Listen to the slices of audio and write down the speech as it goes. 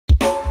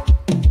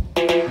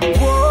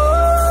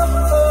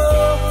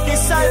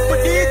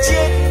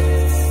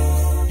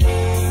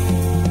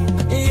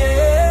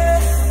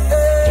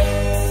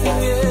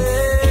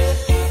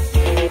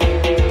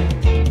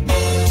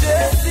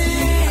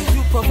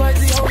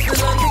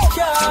hostel and the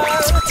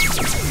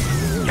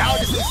car. Now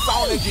this is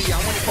Sound G,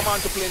 and when you come on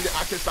to playing the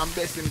artists and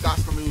best in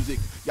gospel music,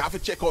 you have to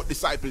check out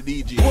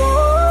DiscipleDJ.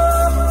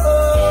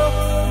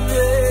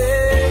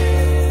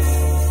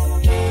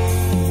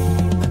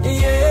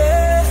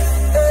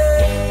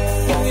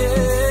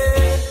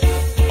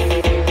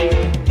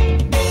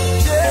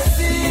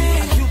 Jesse,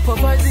 you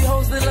provide the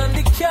hostel and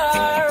the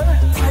car.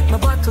 Fight my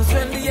battles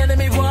when the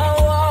enemy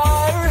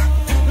war.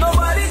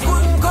 Nobody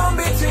couldn't come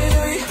between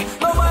we.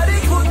 Nobody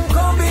couldn't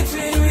come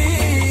between we.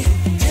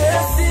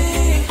 Jesse,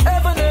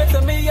 ever near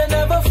to me, you're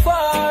never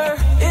far.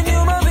 In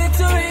you my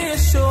victory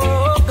is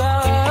sure,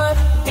 God.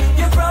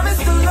 You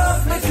promised to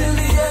love me till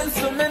the end,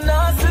 so me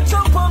not switch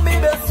up on me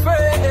best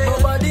friend.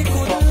 Nobody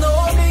couldn't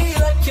know me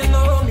like you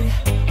know me.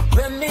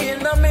 When me in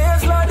the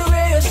maze, Lord, the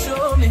way you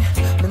show me.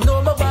 Me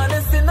know my body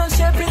sin and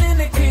shaping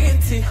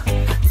iniquity.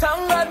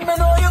 Thank God, me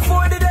know you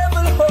for the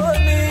devil hold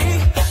me.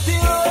 The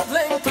road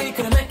lengthy,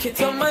 could make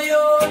it on my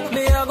own.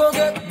 Me I go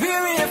get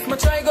weary if me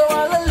try go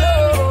all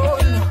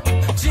alone.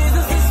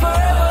 Jesus is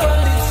forever on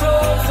the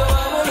throne, so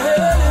I will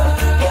hail him.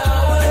 Yeah,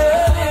 I will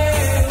hail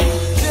him.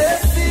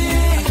 Jesse,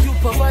 you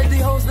provide the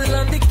hostel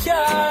and the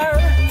car.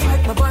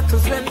 Fight my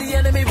battles when the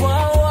enemy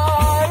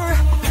war.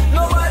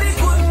 Nobody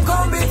couldn't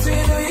come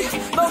between we.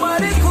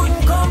 Nobody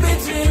couldn't come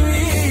between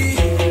we.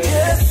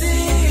 Jesse,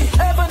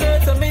 ever near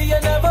to me,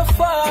 you're never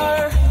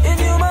far. In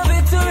you my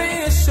victory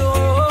is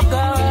sure,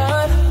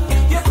 God.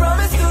 You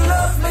promised to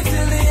love me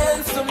till the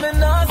end, so me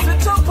not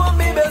switch up on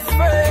me best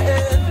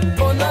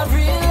friend. On a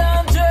real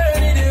long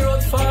journey, the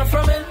road far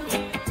from it.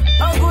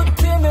 A good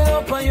team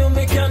up on you,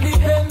 me can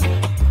depend.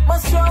 My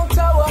strong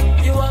tower,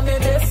 you are my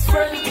best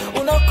friend.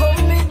 When I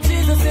come meet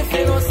Jesus, if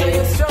you don't say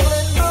you're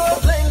struggling,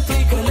 road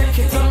lengthy, can make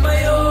it on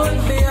my own.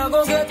 Me I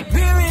go get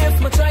weary if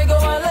me try go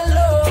all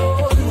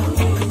alone.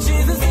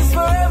 Jesus is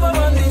forever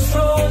on the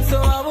throne, so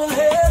I will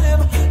hail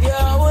him.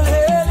 Yeah, I will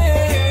hail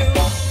him.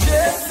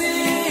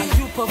 Jesse,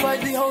 you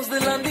provide the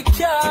hostel and the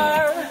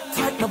car.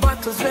 Fight my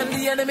battles when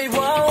the enemy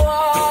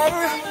war.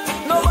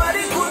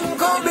 Nobody couldn't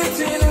come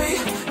between we.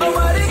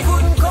 Nobody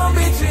couldn't come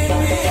between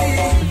we.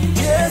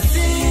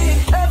 Jesse,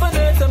 ever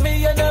near to me,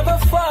 you're never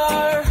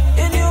far.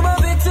 In you my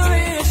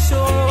victory is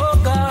sure,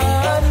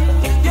 God.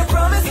 You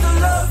promised to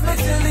love me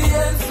till the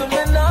end, so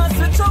me not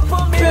switch up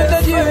on me.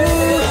 That you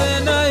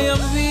and I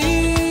am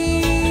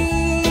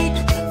weak,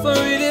 for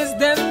it is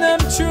then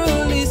I'm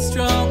truly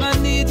strong. I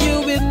need you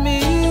with me.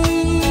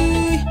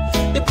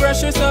 The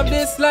pressures of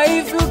this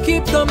life will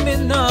keep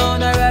coming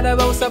on. I rather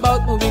boast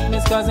about my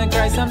weakness, cause in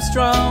Christ I'm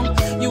strong.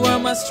 You are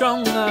my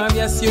strong arm,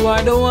 yes you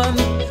are the one.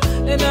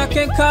 And I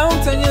can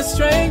count on your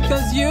strength,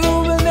 cause you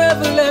will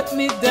never let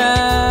me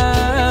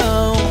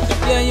down.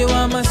 Yeah, you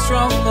are my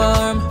strong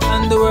arm,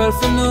 and the world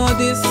will know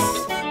this.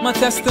 My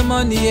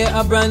testimony, yeah,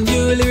 a brand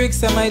new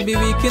lyrics. I might be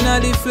weak in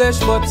the flesh,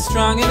 but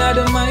strong in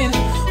the mind.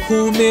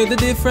 Who made the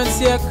difference?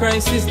 Yeah,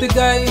 Christ is the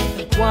guy.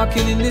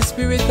 Walking in the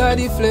spirit, cause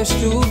the flesh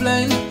too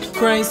blind.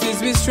 Christ is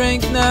with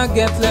strength, now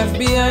get left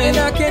behind. And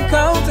I can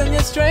count on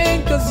your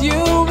strength, cause you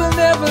will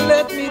never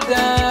let me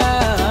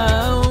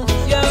down.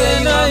 Yeah,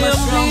 and I am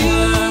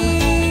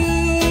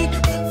weak,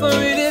 for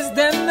it is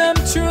then I'm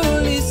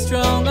truly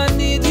strong. I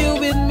need you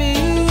with me.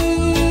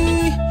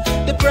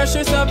 The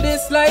pressures of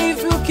this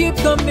life will keep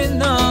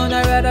coming on.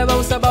 I rather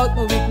boast about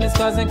my weakness,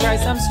 cause in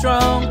Christ I'm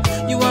strong.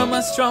 You are my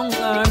strong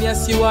arm,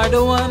 yes you are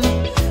the one.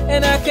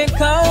 And I can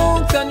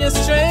count on your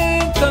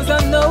strength, cause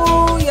I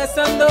know, yes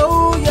I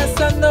know, yes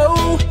I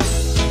know.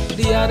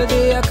 The other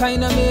day I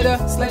kinda made a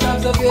slight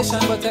observation,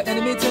 but the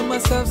enemy to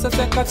myself, so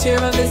take a chair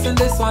and listen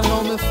this one.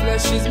 Know my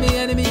flesh is me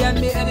enemy and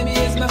me enemy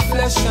is my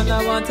flesh. And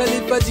I want to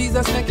live for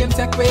Jesus, make him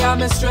take away all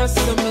my stress.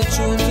 So me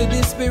tune to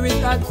the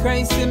spirit of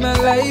Christ in my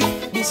life.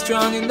 Be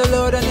strong in the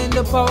Lord and in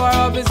the power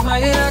of his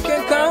might. And I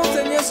can count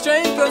on your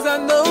strength, cause I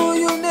know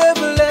you'll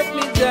never let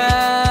me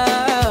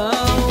down.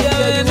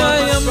 Yeah, and I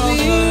am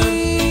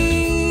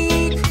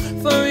weak,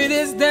 for it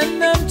is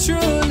then I'm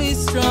truly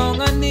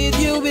strong. I need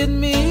you with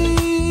me.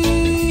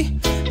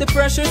 The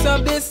pressures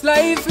of this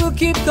life will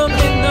keep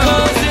coming on.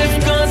 Cause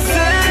if God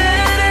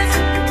said it,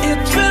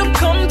 it will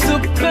come to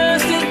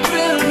pass. It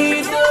will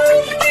be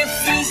done. If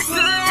he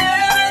said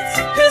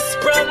it, his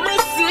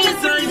promises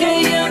are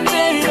yea and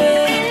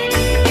amen.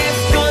 If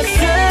God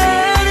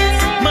said it,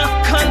 my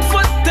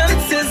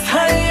confidence is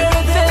higher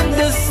than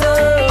the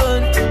sun.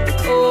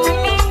 Oh,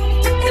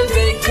 and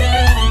they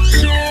can't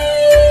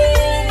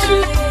change.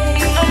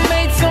 I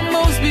made some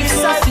moves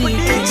before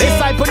sleeping.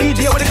 DiscipleDJ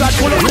with the God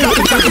full of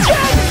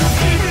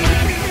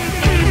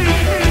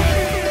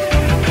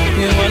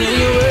You wanna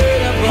hear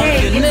word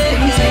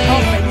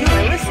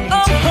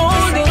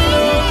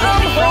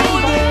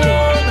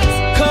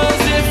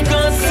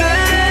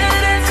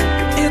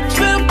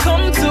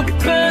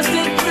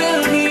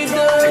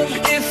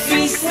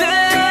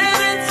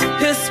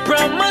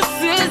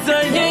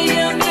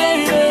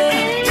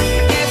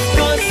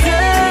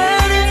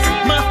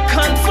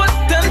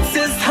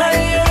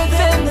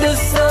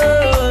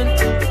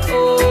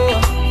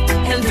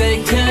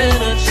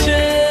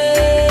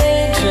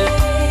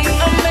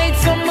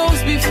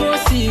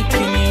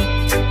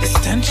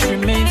much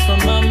remains from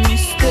my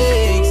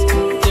mistakes.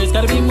 There's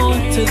gotta be more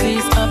to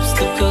these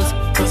obstacles,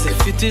 cause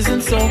if it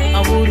isn't so,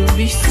 I wouldn't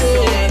be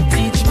safe.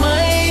 Teach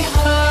my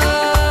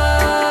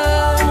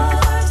heart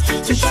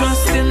to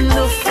trust in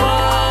the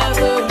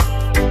Father,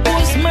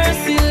 whose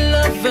mercy,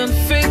 love, and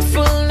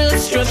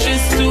faithfulness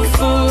stretches to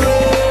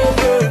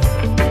forever.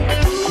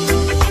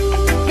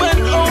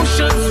 When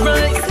oceans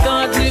rise,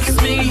 God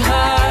lifts me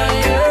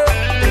higher.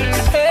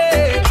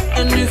 Hey,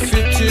 and if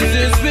it is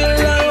His will,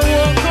 I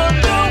walk on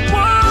the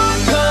water.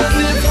 Cause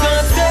if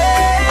God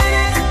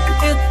said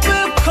it, it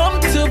will come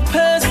to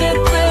pass, it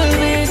will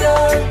be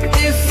done.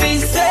 If He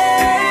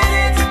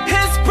said it,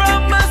 His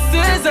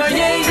promises are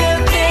yea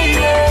and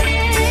amen.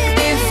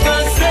 If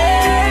God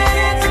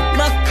said it,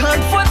 my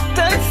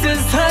confidence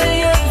is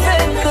higher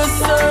than the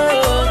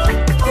sun.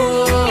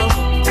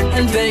 Oh,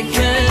 and they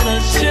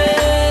cannot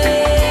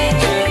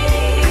change it.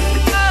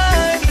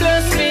 God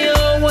bless me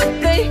on what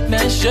they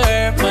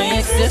measure. My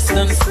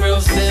existence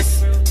proves this.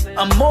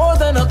 I'm more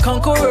than a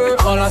conqueror.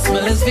 All I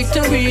smell is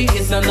victory.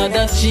 Is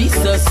another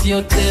Jesus,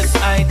 you this.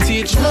 I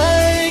teach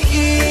my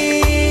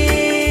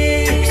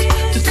ears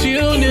to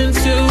tune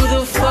into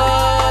the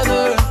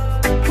Father,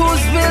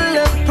 whose will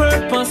and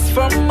purpose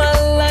for my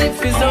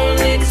life is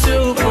only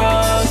to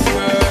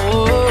prosper.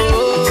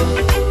 Oh,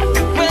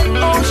 when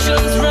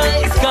oceans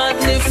rise, God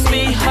lifts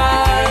me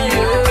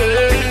higher.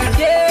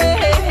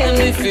 Yeah, and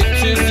if it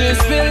is His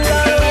will,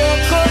 I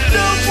walk on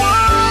the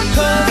water.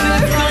 Cause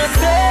if God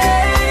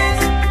said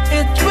it,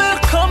 it will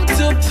come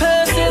to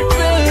pass, it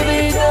will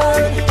be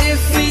done.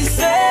 If He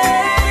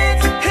said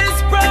it, His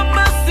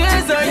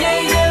promises are yea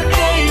and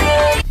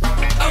amen.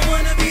 I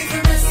wanna be the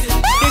messenger.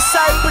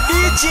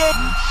 DiscipleDJ.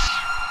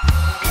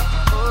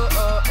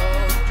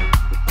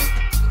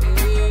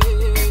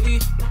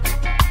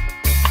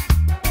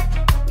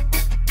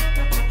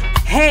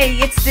 Hey,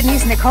 it's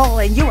Denise Nicole,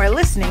 and you are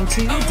listening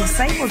to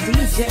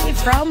DiscipleDJ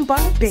from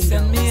Barbados.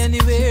 Send me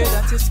anywhere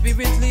that Your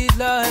Spirit lead,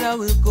 Lord, I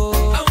will go.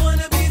 I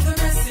wanna be the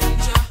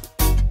messenger.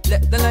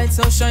 Let the light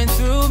so shine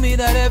through me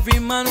that every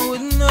man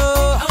would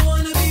know. I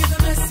wanna be the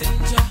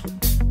messenger.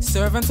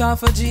 Servant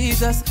of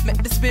Jesus,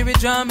 make the Spirit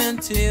draw me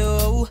into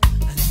You.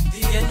 And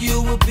in the end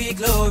You will be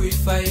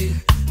glorified,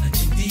 and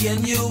in the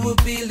end You will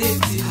be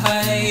lifted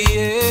high.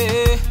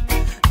 Yeah.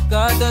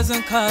 God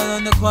doesn't call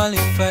on the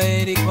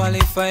qualified, He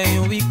qualifies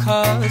who He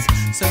calls.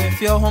 So if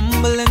you're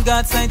humble in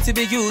God's sight to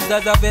be used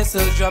as a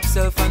vessel, drop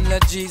self and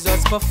let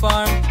Jesus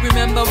perform.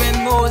 Remember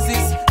when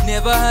Moses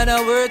never had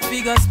a word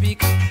bigger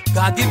speak,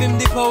 God give him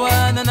the power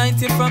and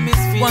anointing from His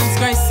feet. Once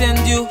Christ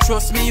send you,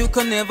 trust me, you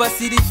can never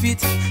see defeat.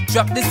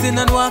 Drop the sin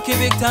and walk in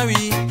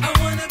victory. I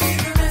wanna be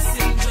the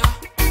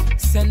messenger.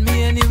 Send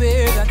me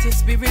anywhere that Your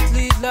Spirit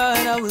lead,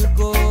 Lord, I will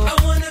go. I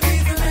wanna be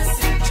the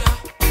messenger.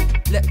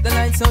 Let the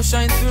light so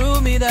shine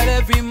through me that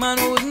every man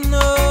would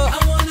know. I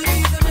wanna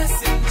be the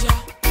messenger.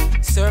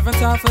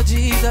 Servant of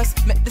Jesus,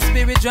 make the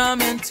Spirit draw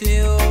me into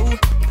You.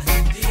 And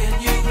in the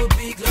end You will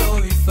be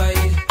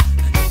glorified,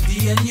 and in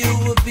the end You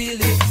will be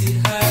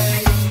lifted high.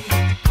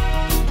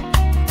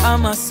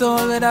 I'm a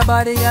soul with a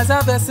body as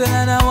a vessel,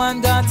 and I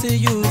want God to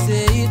use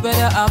it.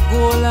 Whether a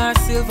gold or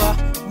silver,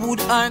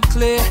 wood or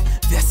clay,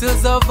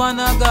 vessels of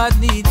honor God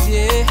needs,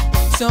 yeah.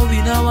 So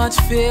we now watch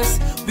face,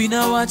 we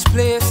now watch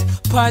place,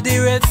 par the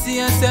Red Sea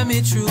and send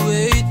me through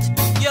it.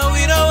 Yeah,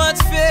 we now watch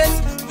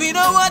face, we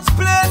now watch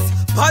place,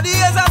 par the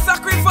as a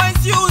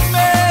sacrifice use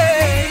me.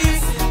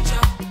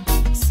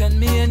 Send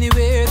me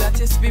anywhere that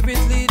Your Spirit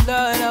lead,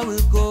 Lord, I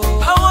will go.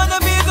 I wanna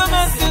be the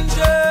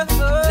messenger.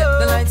 Let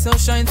the light so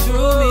shine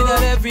through me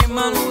that every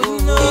man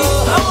would know.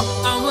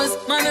 I was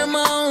minding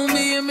my own,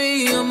 being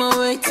me on my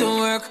way to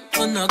work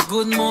on a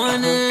good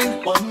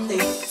morning. One day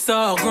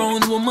saw a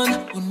grown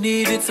woman who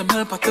needed some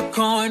help at the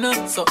corner,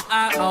 so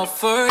I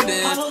offered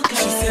it.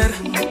 She said,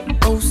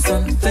 oh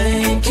son,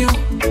 thank you.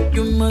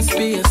 You must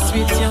be a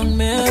sweet young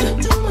man.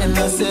 And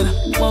I said,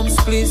 moms,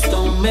 please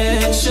don't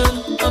mention,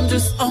 I'm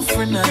just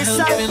offering a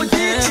helping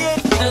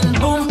hand. And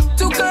boom,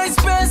 two guys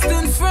passed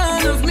in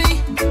front of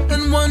me,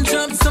 and one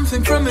dropped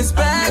something from his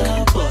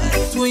bag.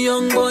 Two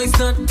young boys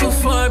not too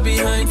far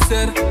behind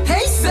said,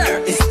 hey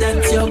sir, is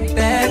that your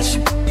badge?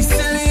 He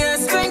said,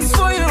 yes, thanks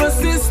for your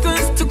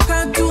assistance. Took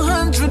out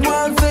 200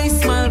 while they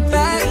smiled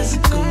back.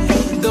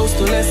 Those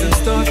two lessons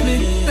taught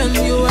me, and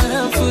you were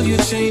helpful, you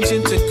changed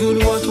into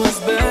good what was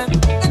bad.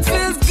 It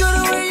feels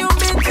good when you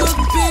meet good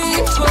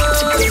people.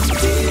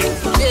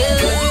 Yeah.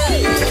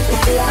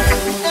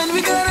 And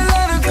we got a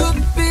lot of good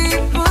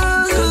people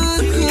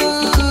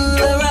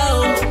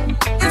around.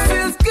 It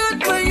feels good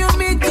when you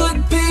meet good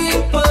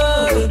people.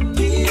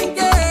 Yeah.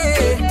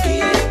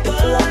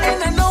 And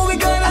I know we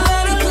got a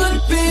lot of good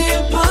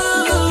people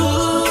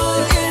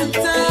in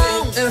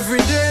town. Every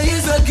day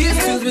is a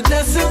gift filled with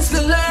lessons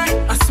to learn.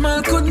 A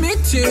smile could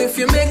meet you if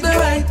you make the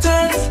right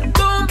turns.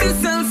 Don't be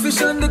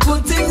selfish on the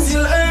good things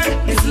you'll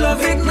earn. If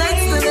love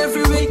ignites, then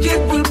every wicked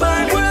will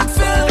burn. World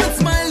filled with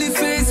smiley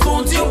face,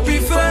 won't you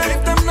prefer?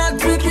 If I'm not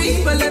with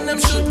people, then them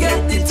should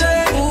get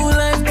deterred. Ooh,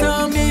 life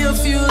taught me a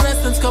few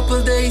lessons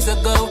couple days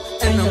ago,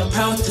 and I'm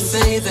proud to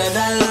say that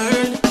I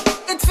learned.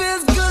 It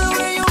feels good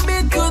when you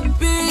meet good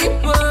people.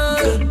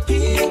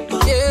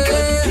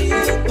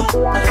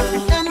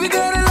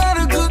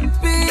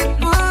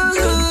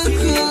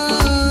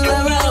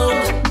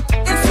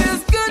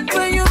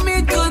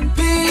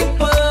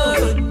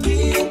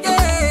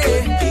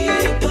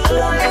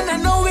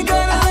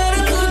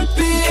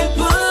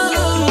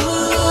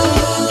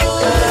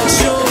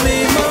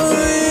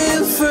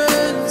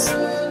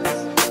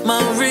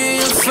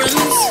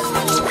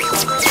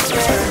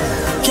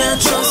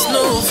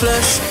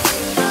 flesh.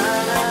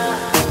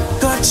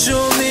 God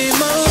show me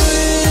my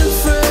real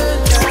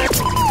friends.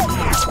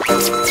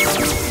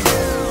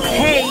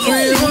 Hey,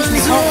 Real it's ones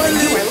Nicole, and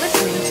only. you are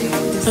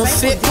listening to The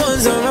fake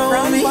ones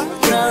around me. Nah,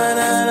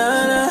 nah,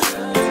 nah, nah.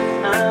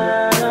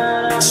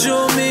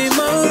 Show me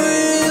my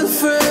real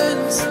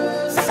friends.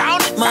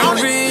 My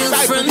real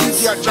friends.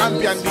 DJ,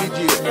 champion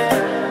DJ.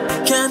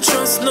 Can't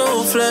trust no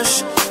flesh.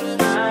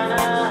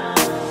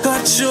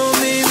 God show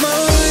me my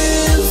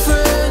real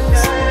friends.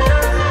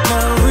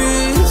 My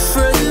real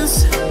friends.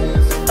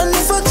 And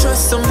if I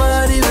trust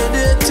somebody with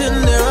it in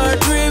their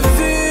heart,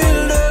 reveal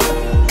them.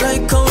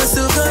 Like how I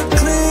still got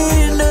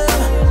clean them.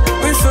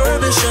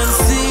 Refurbish and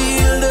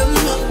seal them.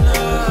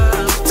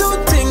 Do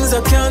things I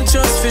can't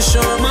trust for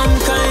sure.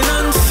 Mankind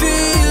and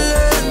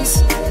feelings.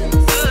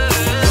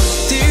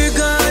 Dear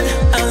God,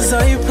 as I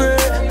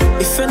pray,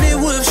 if any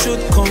wolf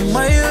should come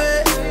my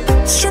way,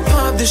 strip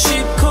off the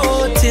sheep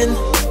coating.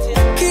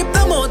 Keep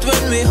them out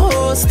when we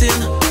hosting.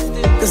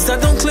 Cause I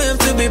don't claim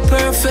to be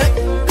perfect.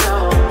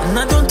 And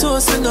I don't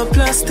toast with no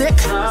plastic.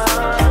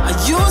 I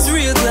use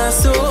real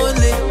glass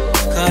only.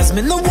 Cause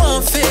me no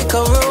want fake a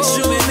road.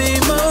 Show me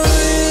my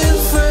real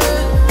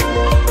friend.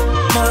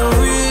 My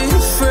real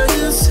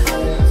friends.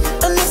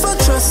 And if I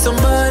trust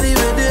somebody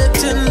with it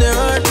in their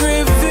heart,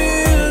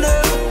 reveal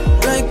them.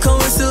 Like how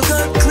we still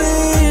got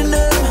clean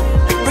them.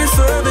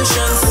 Refurbish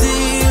and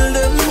seal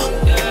them.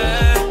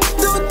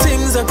 Do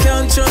things I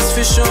can't trust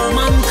for sure.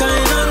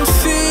 Mankind and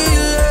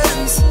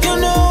feelings. You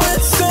know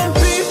it's some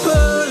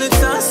people,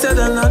 it's not said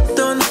and not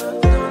done.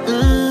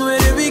 Where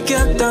did we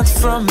get that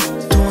from?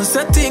 Don't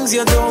say things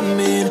you don't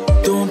mean.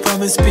 Don't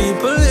promise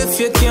people if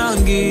you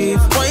can't give.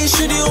 Why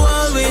should you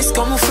always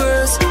come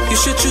first? You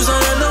should choose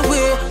another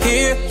way.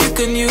 Here, you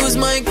can use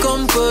my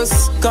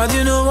compass. God,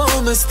 you know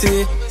how I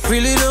stay.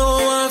 Really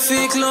don't want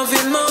fake love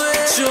in my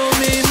way. Show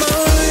me my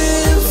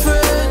real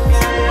friends.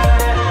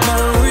 My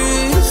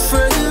real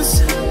friends.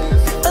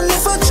 And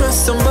if I trust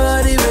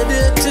somebody with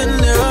it in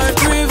their heart,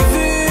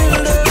 reveal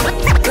them.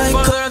 Like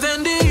further than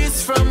the east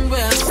from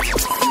west.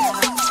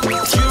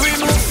 You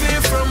remove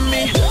fear from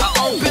me. I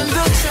open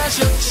the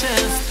treasure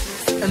chest.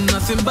 And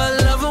nothing but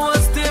love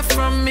was there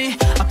from me.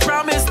 I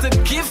promise to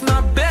give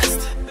my best.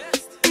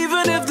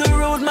 Even if the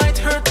road might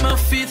hurt my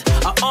feet,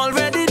 I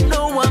already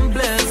know I'm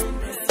blessed.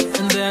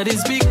 And that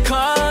is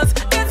because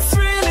it's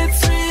real,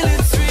 it's real,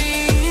 it's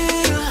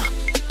real.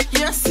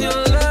 Yes, your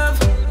love.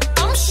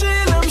 I'm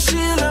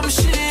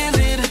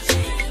shielded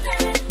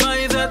by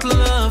that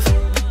love.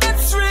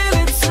 It's real,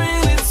 it's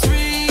real, it's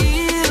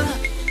real.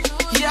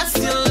 Yes,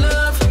 your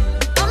love.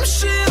 I'm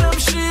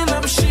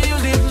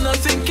shielded.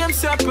 Nothing can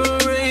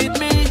separate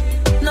me.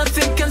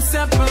 Nothing can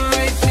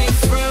separate me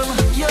from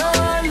your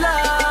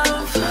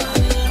love.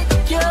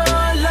 Your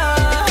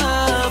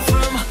love,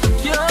 from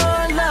your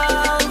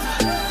love.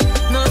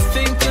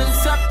 Nothing can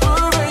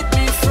separate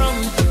me from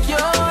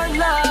your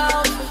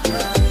love.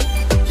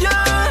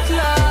 Your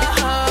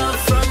love,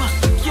 from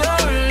your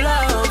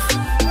love.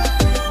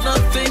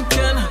 Nothing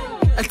can.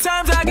 At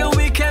times I get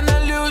weak and I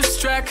lose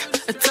track.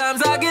 At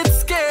times I get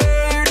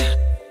scared.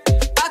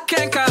 I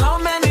can't count how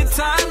many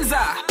times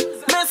I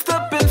messed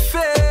up and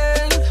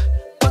failed.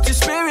 But your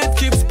spirit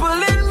keeps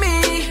pulling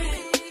me.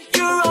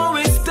 You're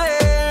always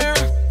there.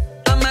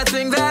 I might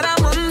think that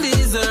I'm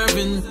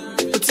undeserving,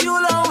 but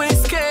you'll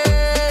always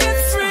care.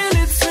 It's real,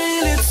 it's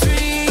real, it's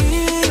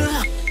real.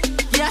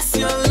 Yes,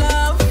 your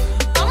love.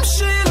 I'm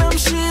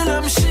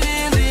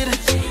shielded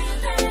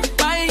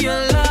by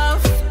your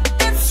love.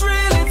 It's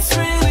real, it's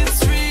real,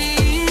 it's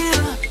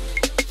real.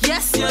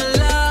 Yes, your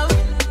love.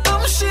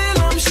 I'm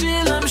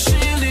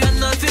shielded, and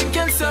nothing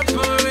can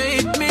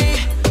separate me.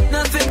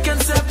 Nothing can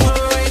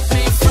separate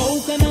me from. How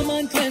can a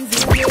man cleanse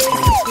his way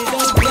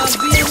without God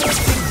being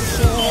nothing for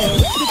sure?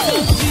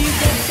 Without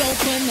Jesus, how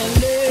can I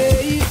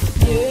live?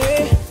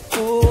 Yeah,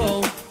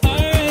 oh,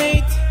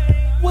 alright.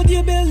 Would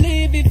you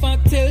believe if I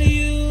tell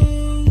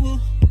you?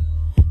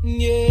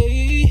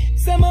 Yeah,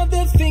 some of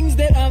the things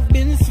that I've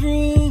been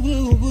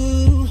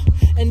through.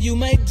 And you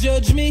might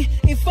judge me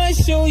if I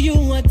show you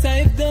what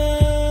I've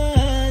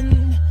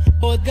done.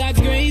 But God's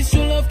grace,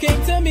 true love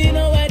came to me,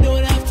 now I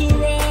don't have to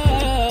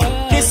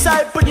run.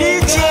 Disciple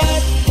DJ.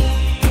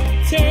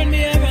 God, turn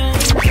me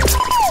around.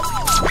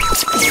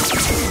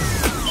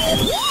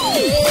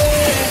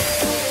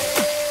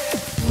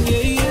 Yeah,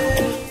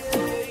 yeah.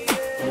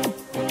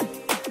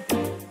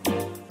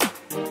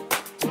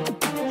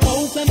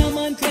 How can a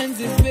man cleanse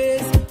his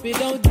ways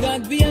without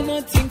God being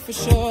nothing for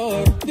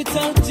sure?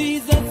 Without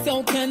Jesus,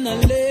 how can I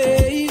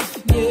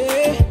live?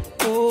 Yeah,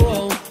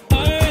 oh,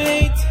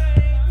 alright.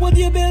 Would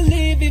you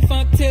believe if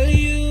I tell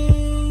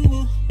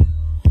you?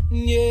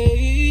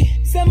 Yeah,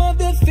 some of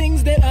the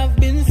things that I've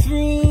been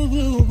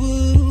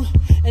through.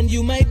 And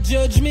you might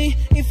judge me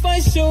if I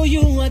show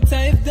you what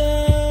I've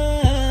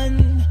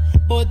done.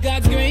 But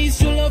God's grace,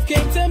 true love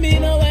came to me,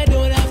 now I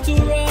don't have to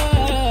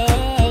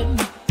run.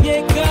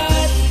 Yeah,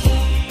 God,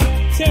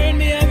 turn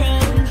me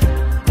around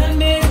and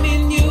make me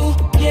new.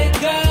 Yeah,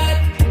 God,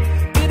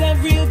 did a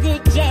real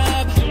good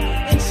job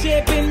in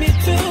shaping me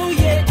too.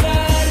 Yeah,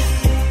 God,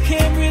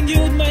 came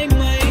renewed my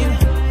mind.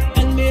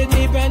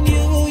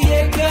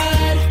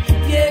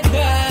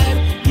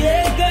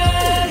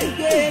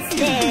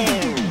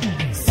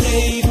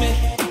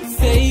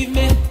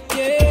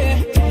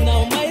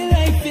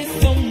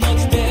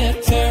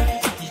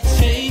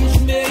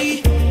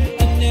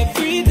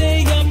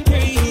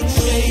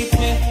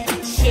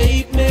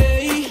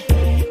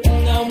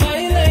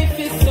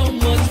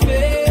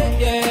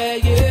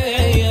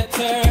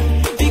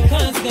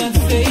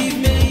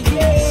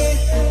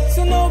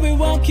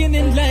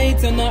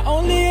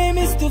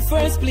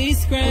 first,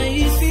 please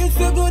Christ. Feels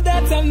so good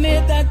that I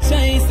made that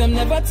choice. I'm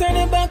never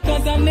turning back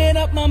cause I made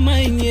up my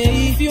mind, yeah.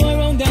 If you're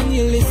around and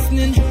you're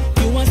listening,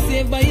 you want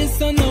saved by your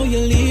son, now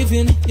you're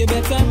leaving. You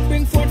better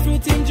bring forth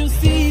fruit in due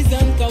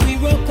season, cause we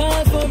work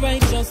hard for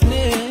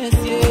righteousness,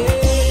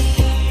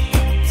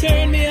 yeah.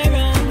 Turn me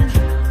around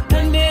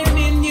and made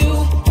me new,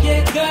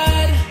 yeah.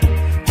 God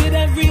did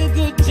a real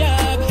good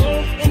job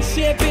in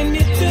shaping me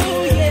too,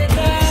 yeah.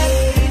 God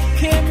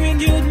came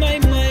renewed my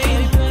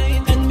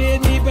mind and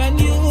made me brand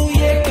new,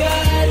 yeah.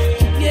 God,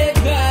 yeah.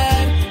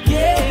 God,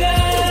 yeah.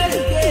 God,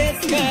 yes,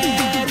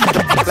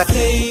 God.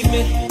 Save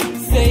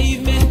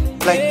me,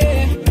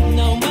 yeah.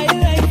 Now my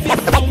life is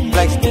so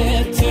much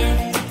better.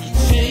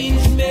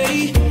 Change me,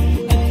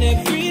 and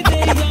every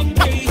day I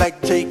pray. Like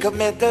Jacob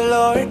met the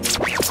Lord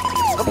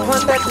upon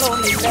that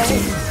lonely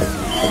night,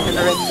 and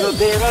the rest will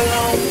there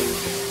alone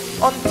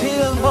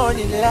until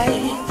morning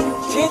light.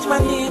 Change my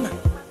name,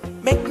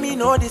 make me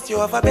know this. You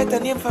have a better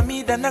name for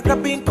me than a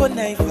grabbing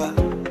conniver,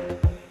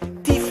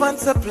 thief and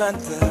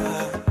supplanter.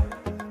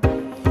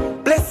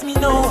 Bless me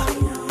now,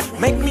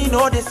 make me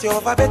know this. You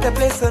have a better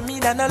place for me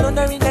than a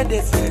loner in the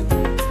desert.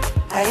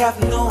 I have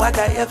no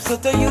other help, so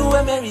to you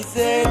I'm a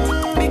reset.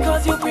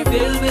 Because you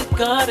prevail with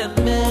God and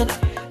men,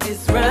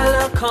 Israel,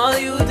 I'll call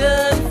you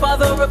then,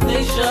 Father of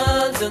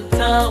nations and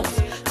towns,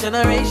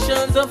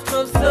 generations of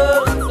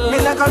concerns. Me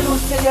not gonna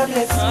lose till you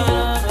bless me.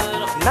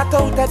 Not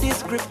out of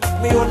this grip,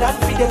 me hold on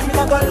for this. Me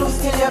not gonna lose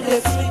till you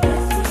bless me.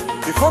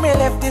 Before me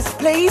left this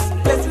place,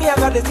 bless me, I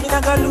got this. Me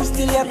not gonna lose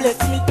till you bless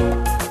me.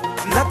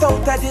 Not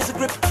out of this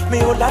grip, me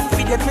hold on for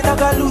this. Me not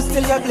gonna lose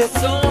till you bless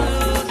me.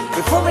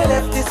 Before me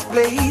left this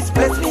place,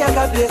 bless me, I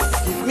got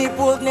blessed. Give me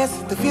boldness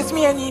to face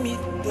me enemy,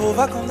 to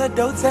overcome the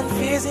doubts and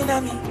fears in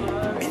me.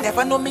 Me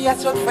never know me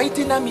as what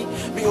fighting on me.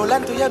 Me hold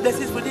on to your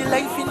blessings for the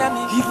life in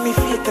me. Give me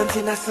faith and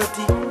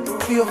tenacity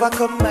to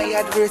overcome my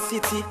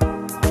adversity.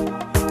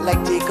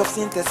 Like Jacob's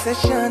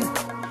intercession,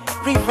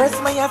 reverse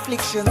my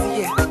afflictions,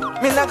 yeah.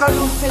 Me not gonna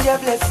lose till you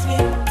bless me.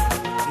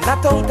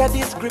 Not out of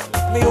this grip,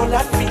 me hold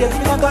on for this.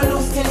 Me not gonna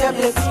lose till you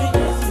bless me.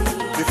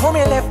 Before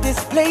me left this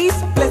place,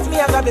 bless me,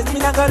 I got bless me,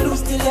 not gonna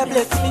lose till you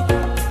bless me.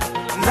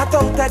 Not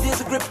out of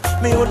this grip,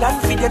 me hold on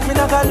for that, me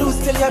not gonna lose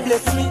till you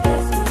bless me.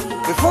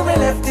 Before me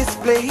left this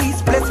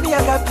place, bless me,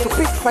 I got to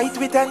pick fight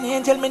with an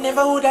angel, me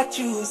never would have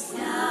choose.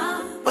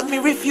 But me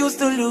refuse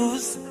to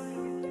lose,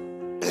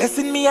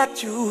 blessing me I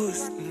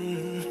choose.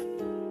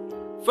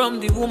 From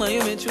the woman you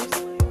may choose,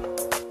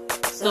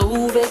 so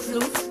who best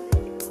lose?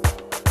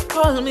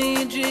 Call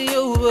me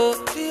Jehovah,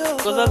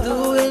 cause I'm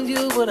doing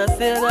you what I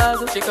said I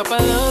would. Check up, I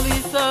love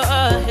you, so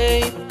I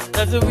hate.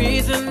 That's the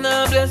reason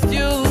I blessed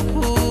you.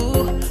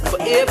 For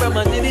Abraham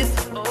I did it,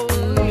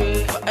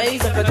 for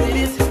Isaac I did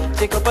it.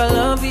 Check up, I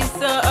love you,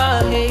 so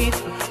I hate.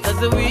 That's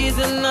the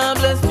reason I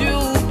blessed you.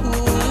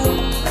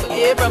 For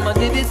Abraham I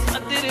did it,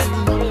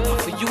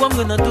 For you I'm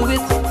gonna do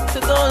it, so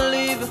don't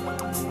leave.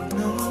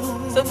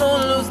 So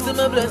don't lose till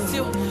I bless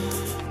you.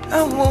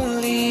 I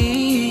won't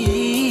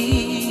leave.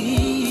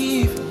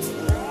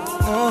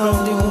 From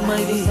the womb I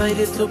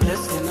decided to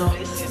bless you now.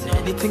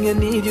 Anything you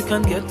need you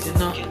can get, you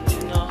know.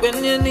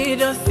 When you need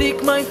just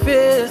seek my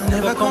face.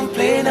 Never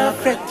complain or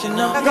fret, you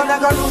know. I'm gonna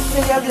lose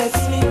till you bless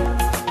me.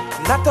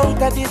 Not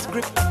out of this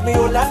grip, me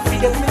hold on for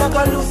this. Me not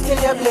gonna lose till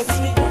you bless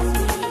me.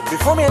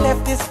 Before me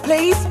left this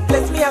place,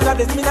 bless me, I got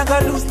this. Me not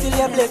gonna lose till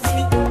you bless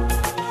me.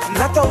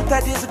 Not out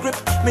of this grip,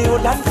 me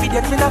hold on for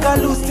this. Me not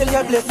gonna lose till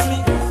you bless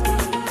me.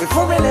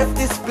 Before me left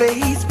this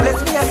place,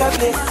 bless me, I got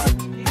blessed.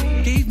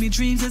 Gave me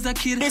dreams as a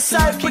kid,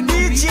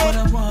 DiscipleDJ. what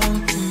I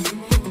want.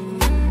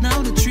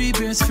 Now the tree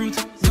bears fruit,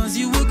 cause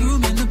you were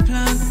grooming the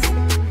plant.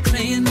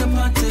 Clay in the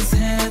potter's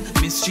hand,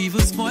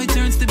 mischievous boy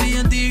turns to be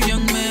a dear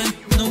young man.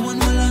 No one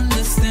will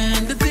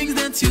understand the things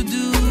that you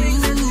do.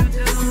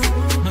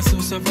 My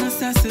source of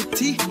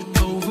necessity,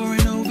 over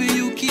and over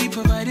you keep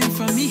providing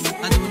for me.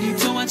 I don't need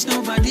to watch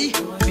nobody,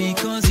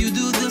 because you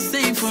do the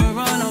same for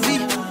all of me.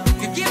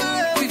 You give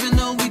love even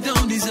though we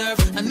don't deserve,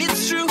 and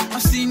it's true,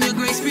 I've seen your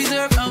grace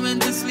preserve. I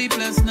went to sleep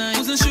last night,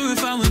 wasn't sure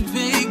if I would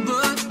wake,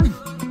 but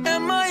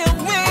am I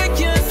awake?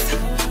 Yes,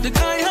 the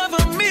guy have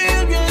a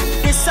million.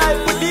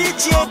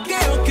 DiscipleDJ.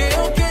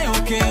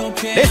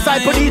 Okay.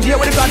 DiscipleDJ,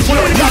 what you got?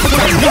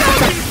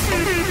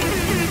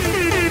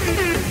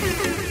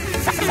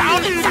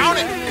 Sound it.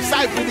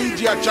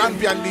 DiscipleDJ,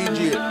 champion DJ.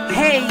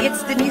 Hey,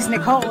 it's Denise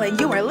Nicole, and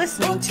you are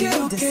listening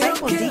to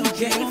Disciple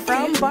DJ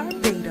from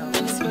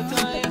Barbados.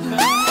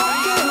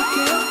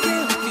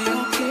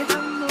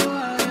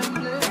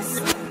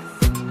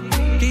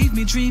 Gave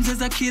me dreams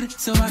as a kid,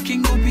 so I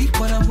can go be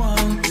what I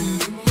want.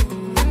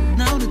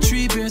 Now the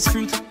tree bears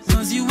fruit,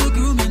 cause you were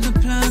grooming the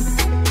plant.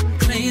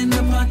 Clay in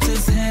the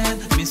potter's hand,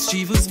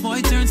 mischievous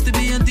boy turns to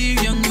be a dear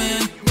young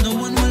man. No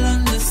one will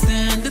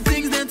understand the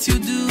things that you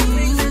do.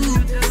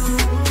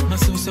 My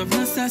source of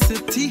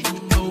necessity,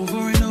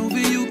 over and over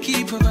you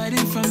keep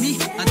providing for me.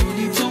 I don't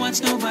need to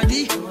watch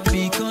nobody,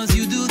 because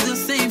you do the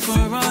same for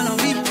all of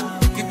me.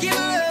 You give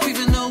love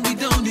even though we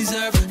don't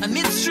deserve, and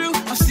it's true,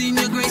 I've seen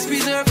your grace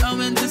preserve. I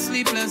went to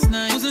sleep last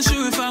night, wasn't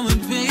sure if I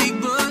would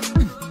wake, but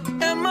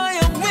am I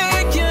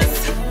awake?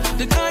 Yes,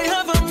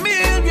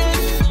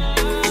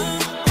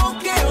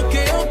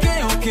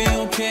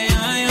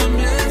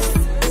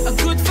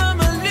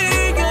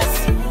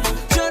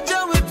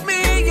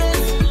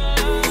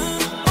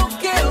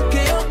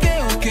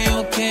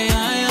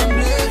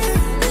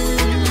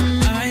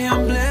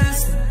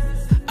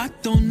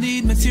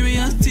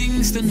 material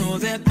things to know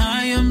that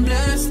I am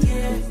blessed.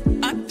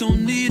 I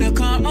don't need a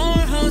car or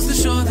a house to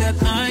show that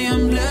I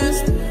am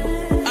blessed.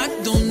 I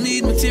don't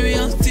need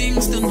material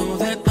things to know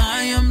that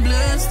I am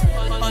blessed.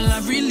 All I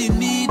really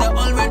need I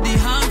already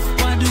have.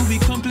 Why do we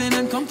complain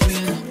and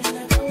complain?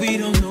 We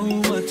don't know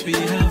what we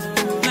have.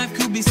 Life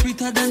could be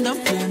sweeter than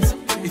dumplings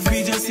if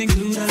we just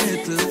include a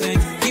little thing.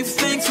 Give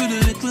thanks for the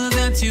little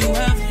that you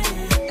have,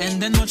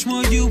 and then much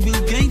more you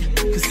will gain.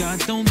 Cause God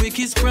don't break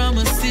his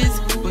promises,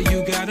 but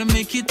you gotta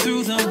make it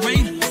through the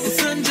rain. The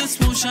sun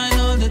just won't shine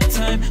all the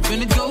time.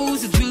 When it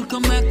goes, it will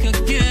come back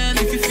again.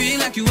 If you feel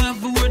like you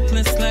have a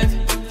worthless life,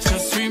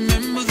 just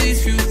remember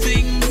these few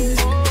things.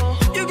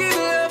 You give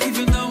love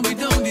even though we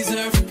don't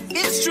deserve.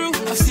 It's true,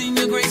 I've seen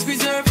your grace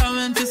preserve. I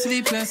went to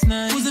sleep last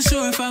night, wasn't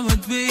sure if I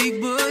would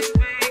wake, but